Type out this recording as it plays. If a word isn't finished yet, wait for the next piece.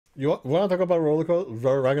Want to talk about Rock and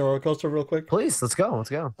Roller Coaster real quick? Please, let's go. Let's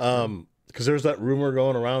go. Because there's that rumor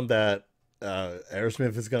going around that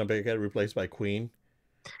Aerosmith is gonna get replaced by Queen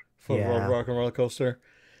for Yeah, Rock and Roller Coaster.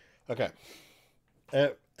 Okay,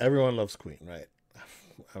 everyone loves Queen, right?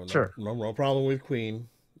 I have sure. no problem with Queen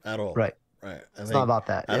at all, Right. right? It's not about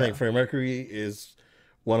that. I think Yeah. Freddie Mercury is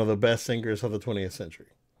one of the best singers of the 20th century.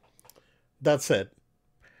 That said,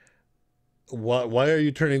 why are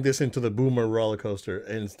you turning this into the Boomer roller coaster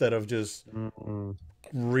instead of just Mm-mm.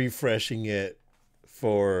 refreshing it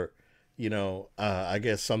for, I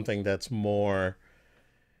guess something that's more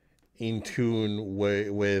in tune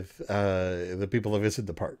with the people that visit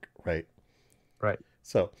the park, right? Right.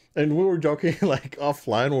 So, and we were joking like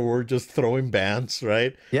offline where we're just throwing bands,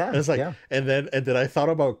 right? And Yeah. it's like, Yeah. and then I thought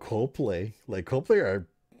about Coldplay. Like Coldplay are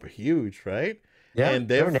huge, right? Yeah. And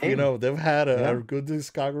They're a they've, name. they've had Yeah. a good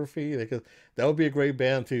discography. That would be a great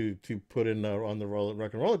band to put in on the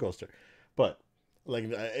Rock and Roller Coaster. But like,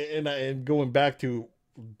 and going back to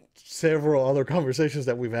several other conversations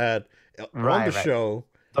that we've had on Right. the Right. show,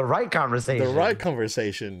 The right the right conversation.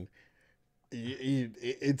 conversation,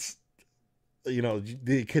 it's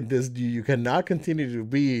you cannot continue to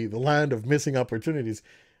be the land of missing opportunities.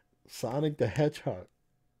 Sonic the Hedgehog,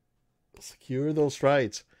 secure those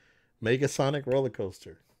rights. Make a Sonic roller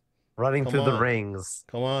coaster. Running Come through the on, rings.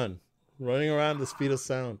 come on, running around the speed of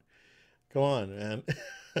sound. Come on, man.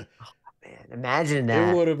 Man, imagine It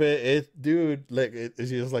that. would have been it, dude. Like it's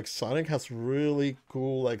just like Sonic has really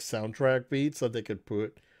cool like soundtrack beats that they could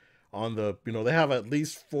put on the. They have at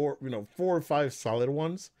least four or five solid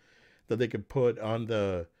ones that they could put on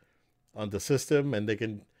the system, and they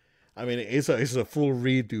can. I mean, it's a full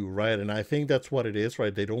redo, right? And I think that's what it is,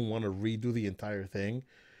 right? They don't want to redo the entire thing,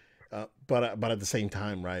 but at the same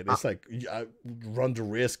time, right? Uh, It's like run the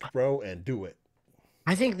risk, bro, and do it.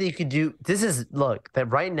 I think that you could do this is look that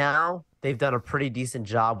right now they've done a pretty decent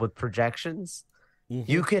job with projections. Hmm.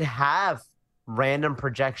 You could have random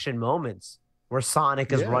projection moments where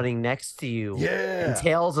Sonic is Yeah, running next to you and yeah,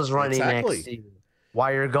 Tails is running next exactly. to you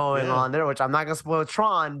while you're going Yeah, on there, which I'm not gonna spoil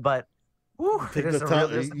Tron, but whew, take the there's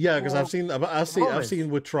time. some Yeah, because cool I've moments seen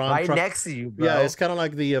with Tron. right next to you, Yeah, it's bro. kind of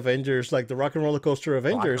like the Avengers, like the Rock and Roller Coaster Rock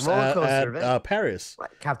and Avengers roller coaster at event. Paris. Right.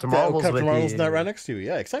 Captain Marvel's Captain with Marvel's not right you. next to you.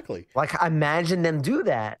 Yeah, exactly. Like imagine them do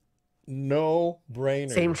that. No Same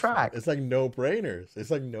brainers, man. track. It's like no brainers. It's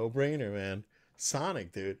like no brainer, man.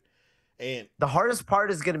 Sonic, dude. And The hardest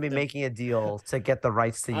part is going to be making a deal to get the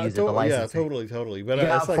rights to use it, the yeah, licensing. totally, totally. But You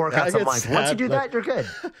got it's to like fork out I some get lines. Once you sad. do Like, that, you're good.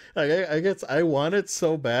 I guess I want it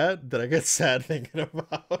so bad that I get sad thinking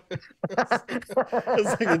about it.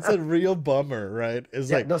 It's a real bummer, right?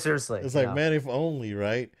 Yeah, no, seriously. It's like Yeah. man, if only,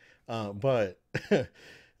 right? But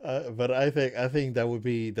but I think that would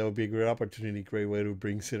be a great opportunity, great way to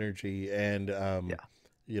bring synergy, and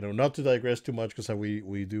Yeah. not to digress too much because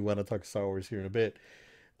we do want to talk Star Wars here in a bit.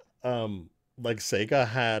 Like Sega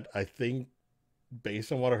had, I think,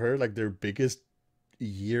 based on what I heard, like their biggest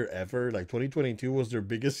year ever. Like 2022 was their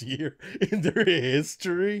biggest year in their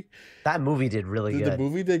history. That movie did really The good.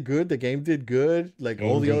 movie did good. The game did good. Like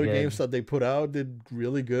all Game the did other games good. that they put out did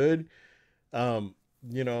really good. And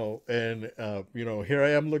here I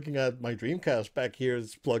am looking at my Dreamcast back here.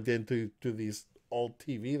 It's plugged into these old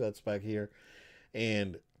TV that's back here,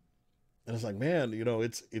 and it's like, man,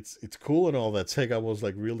 it's cool and all that. Sega was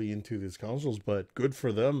like really into these consoles, but good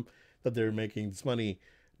for them that they're making this money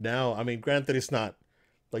now. I mean, granted, it's not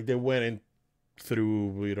like they went in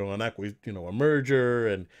through a merger,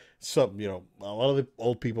 and some a lot of the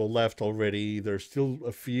old people left already. There's still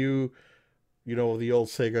a few the old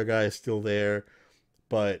Sega guys still there,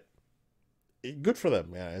 but good for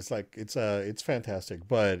them. Yeah, it's like it's fantastic.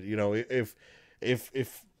 But if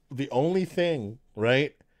the only thing,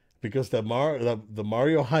 right, because the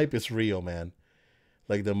Mario hype is real, man.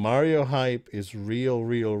 Like the Mario hype is real,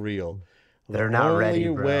 real, real. The They're not ready,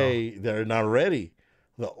 only bro. way they're not ready,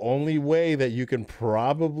 the only way that you can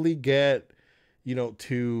probably get,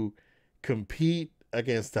 to compete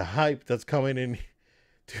against the hype that's coming in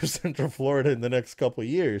to Central Florida in the next couple of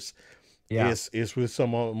years Yeah. is with some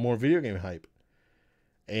more video game hype,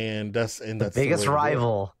 and The that's the biggest way to do it.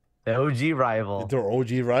 rival, the OG rival, They're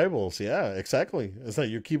OG rivals, yeah, exactly. It's like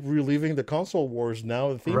you keep reliving the console wars,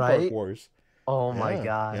 now the theme park right? wars. Oh my Yeah,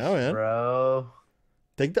 yeah, gosh, man. bro.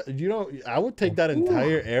 Take that. I would take that Ooh.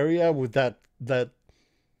 entire area with that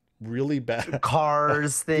really bad,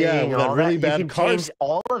 Cars yeah, thing, with that all really that. You bad can cars, change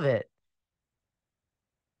all of it.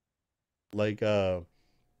 like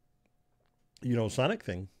Sonic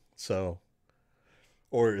thing. So,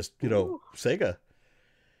 or just Ooh. Sega.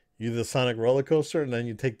 You do the Sonic roller coaster, and then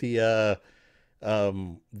you take the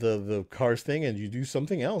the Cars thing, and you do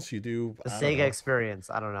something else. You do, The I don't Sega know. experience.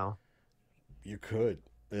 I don't know. You could.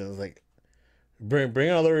 It was like bring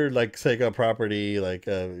other like Sega property, like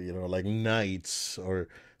like Knights or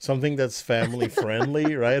something that's family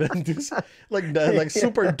friendly, right? And just like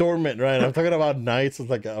super Yeah. dormant, right? I'm talking about Knights. It's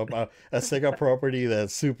like a Sega property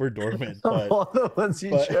that's super dormant, Of all the ones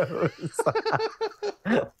you but chose.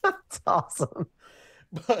 That's awesome.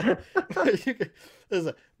 but, but you can,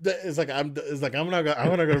 I'm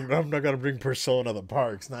not gonna bring Persona to the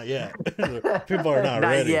parks, not yet. People are not Not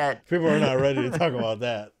ready. yet. People are not ready to talk about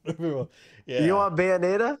that. People, You yeah. want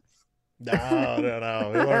Bayonetta? No.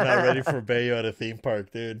 People are not ready for Bayo at a theme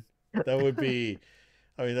park, dude. That would be,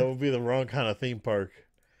 I mean, that would be the wrong kind of theme park.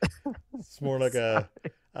 It's more like a,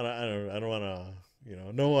 I don't want to,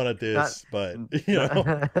 no one at Not, this, but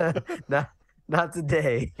not, not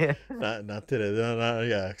today. not today. No,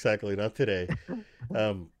 yeah, exactly, not today.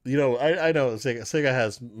 I know Sega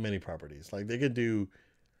has many properties. Like they could do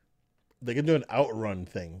an outrun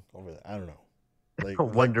thing over there. I don't know,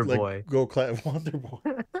 Wonder like Boy. Go Class Wonder Boy.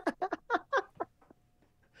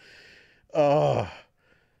 Uh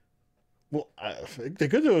well, they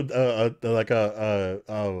could do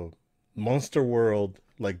a Monster World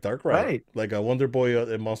like dark ride, Right. like a Wonder Boy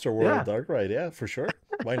in Monster World Yeah. dark ride. Yeah, for sure.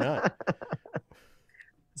 Why not?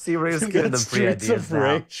 See, we're You just giving get them free Streets ideas of now.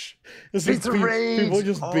 Rage. It's Streets just of people Rage.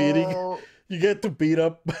 just beating. Oh, You get to beat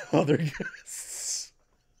up other guests.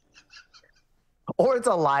 or it's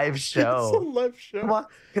a live It's a show. live Come show. on,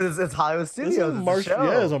 because it's Hollywood It's a Studios. It's a it's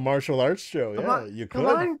show. a martial arts show. Come on, Yeah, you come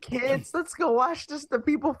could. on, kids. Let's go watch just the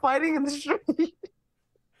people fighting in the street.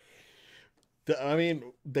 I mean,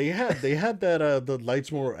 they had that the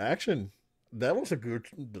Lights More Action. That was a good,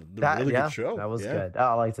 the That really good yeah, show. that was Yeah, good. Oh,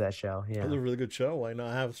 I liked that show. that was Yeah, a really good show. Why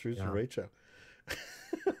not have Streets of yeah. Rage show?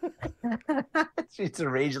 Streets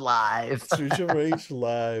of Rage live. Streets of Rage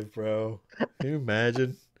live, bro. Can you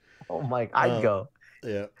imagine? Oh my, I'd Uh, go.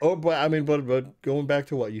 yeah. Oh, but I mean, but going back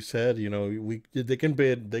to what you said, they can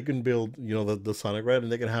build the Sonic ride,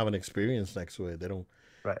 and they can have an experience next to it. They don't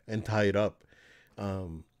Right. and tie it up.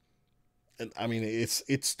 Um, and I mean,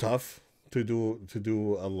 it's tough to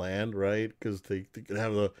do a land, right? Because they can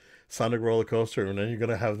have the Sonic roller coaster, and then you're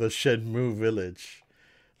gonna have the Shenmue Village.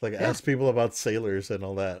 Like Yeah, ask people about sailors and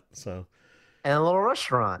all that. So and a little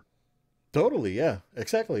restaurant, totally, yeah,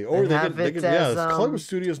 exactly. Or and have they it could yeah. as Hollywood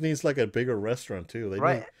Studios needs like a bigger restaurant too.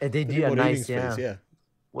 right. They They do need a more eating nice, space. yeah. Yeah.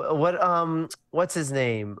 What's his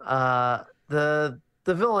name? The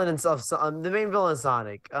villain and stuff. The main villain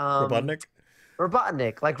Sonic. Robotnik,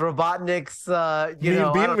 Robotnik, like Robotnik's. I Bean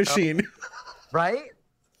don't know, Machine. right?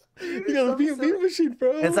 You got a bean machine, It's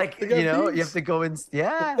bro. like, They got you have beans. to go in.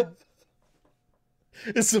 Yeah,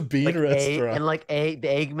 It's a bean like egg restaurant. and like egg, the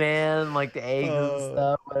Eggman, like the eggs and Uh,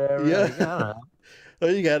 stuff, whatever. yeah. Like I don't know. Oh,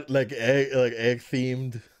 you got like egg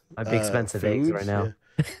themed Might be expensive eggs right foods. now.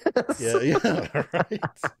 Yeah. Yeah, right.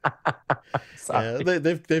 Yeah, Sorry.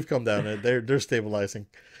 they've come down. They're stabilizing.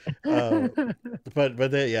 Uh,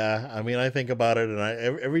 but yeah, I mean, I think about it, and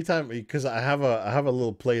every time because I have a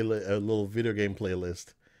little a little video game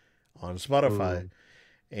playlist on Spotify, Ooh,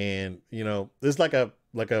 and there's like a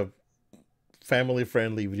family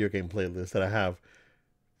friendly video game playlist that I have.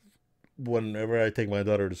 Whenever I take my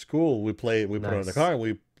daughter to school, we put it on the nice, car, and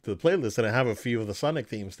we the playlist, and I have a few of the Sonic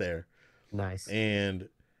themes there, nice. and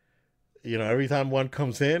every time one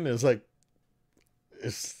comes in, it's like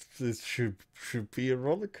it should be a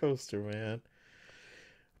roller coaster, man.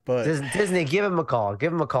 But Disney, give him a call.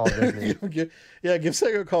 Give him a call, Disney. yeah, give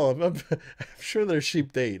Sega a call. I'm sure they're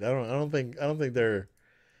cheap date. I don't think they're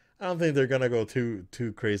gonna go too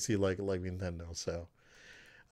crazy like Nintendo. So